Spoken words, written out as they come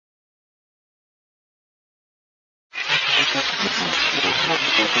What's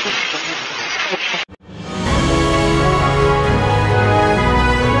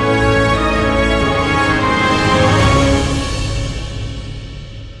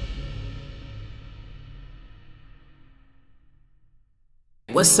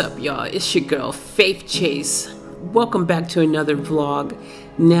up, y'all? It's your girl Faith Chase. Welcome back to another vlog.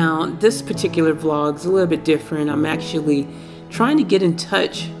 Now, this particular vlog is a little bit different. I'm actually trying to get in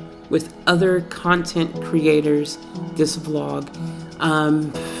touch with other content creators this vlog.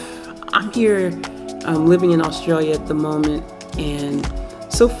 I'm here living in Australia at the moment, and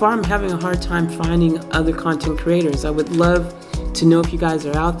so far I'm having a hard time finding other content creators. I would love to know if you guys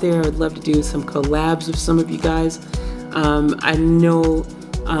are out there. I would love to do some collabs with some of you guys. I know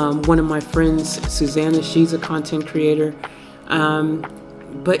one of my friends, Susanna, she's a content creator.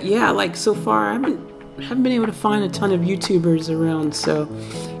 But yeah, like so far I haven't been able to find a ton of YouTubers around. So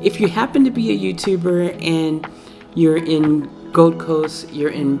if you happen to be a YouTuber and you're in Gold Coast,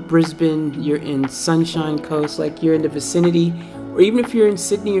 you're in Brisbane, you're in Sunshine Coast, like you're in the vicinity, or even if you're in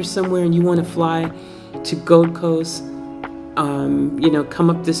Sydney or somewhere and you want to fly to Gold Coast, you know, come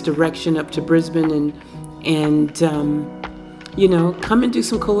up this direction up to Brisbane and you know, come and do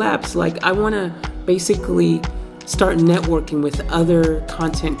some collabs. Like, I want to basically start networking with other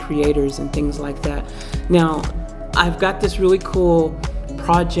content creators and things like that. Now, I've got this really cool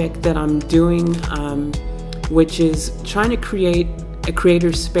project that I'm doing, which is trying to create a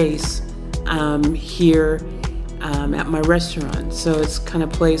creator space here at my restaurant. So it's kind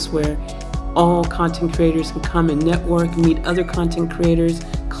of a place where all content creators can come and network, meet other content creators,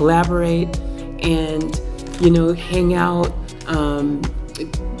 collaborate, and, you know, hang out,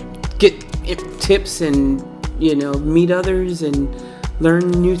 get tips and, you know, meet others and learn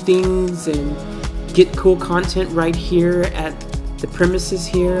new things and get cool content right here at the premises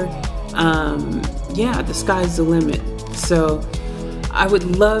here. Yeah, the sky's the limit. So I would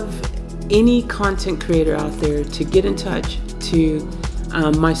love any content creator out there to get in touch. To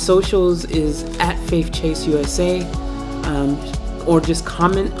my socials is at Faith Chase USA, or just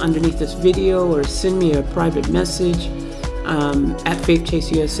comment underneath this video or send me a private message. At Faith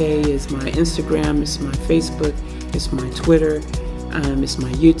Chase USA is my Instagram, it's my Facebook, it's my Twitter, it's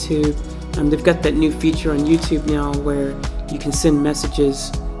my YouTube. They've got that new feature on YouTube now where you can send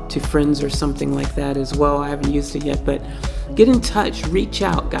messages to friends or something like that as well. I haven't used it yet, but get in touch, reach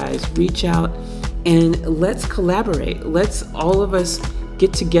out, guys, reach out, and let's collaborate. Let's all of us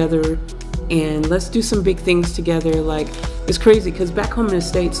get together and let's do some big things together. Like, it's crazy because back home in the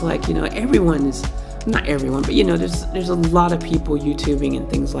States, like, you know, everyone is, not everyone, but you know, there's a lot of people YouTubing and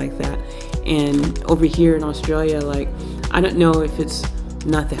things like that. And over here in Australia, like, I don't know if it's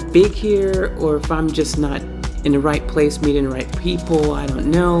not that big here or if I'm just not in the right place, meeting the right people, I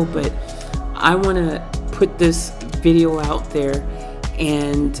don't know, but I want to put this video out there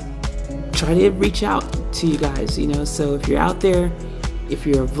and try to reach out to you guys, you know. So if you're out there, if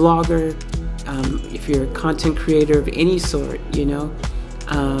you're a vlogger, if you're a content creator of any sort, you know,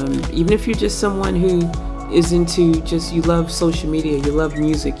 even if you're just someone who is into just, you love social media, you love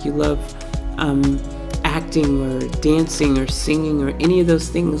music, you love acting or dancing or singing or any of those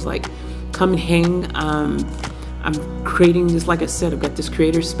things, like, come and hang. I'm creating this, like I said, I've got this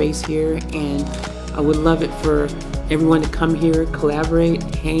creator space here, and I would love it for everyone to come here, collaborate,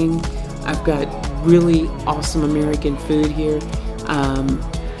 hang. I've got really awesome American food here.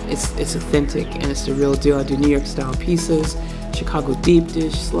 It's authentic and it's the real deal. I do New York style pizzas, Chicago deep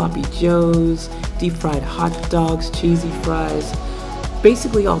dish, sloppy joes, deep fried hot dogs, cheesy fries,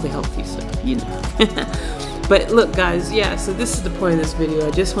 basically all the healthy stuff, you know. But look, guys, yeah, so this is the point of this video.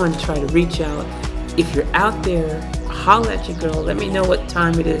 I just want to try to reach out. If you're out there, holla at your girl, let me know what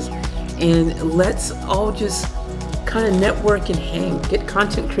time it is, and let's all just kind of network and hang. Get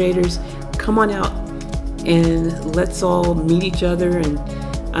content creators, come on out, and let's all meet each other, and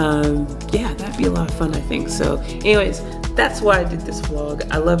yeah, that'd be a lot of fun, I think. So anyways, that's why I did this vlog.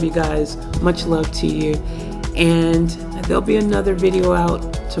 I love you guys, much love to you, and there'll be another video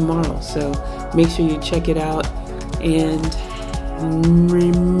out tomorrow, so make sure you check it out, and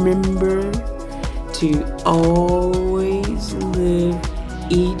remember to always live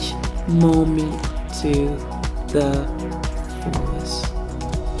each moment to the fullest.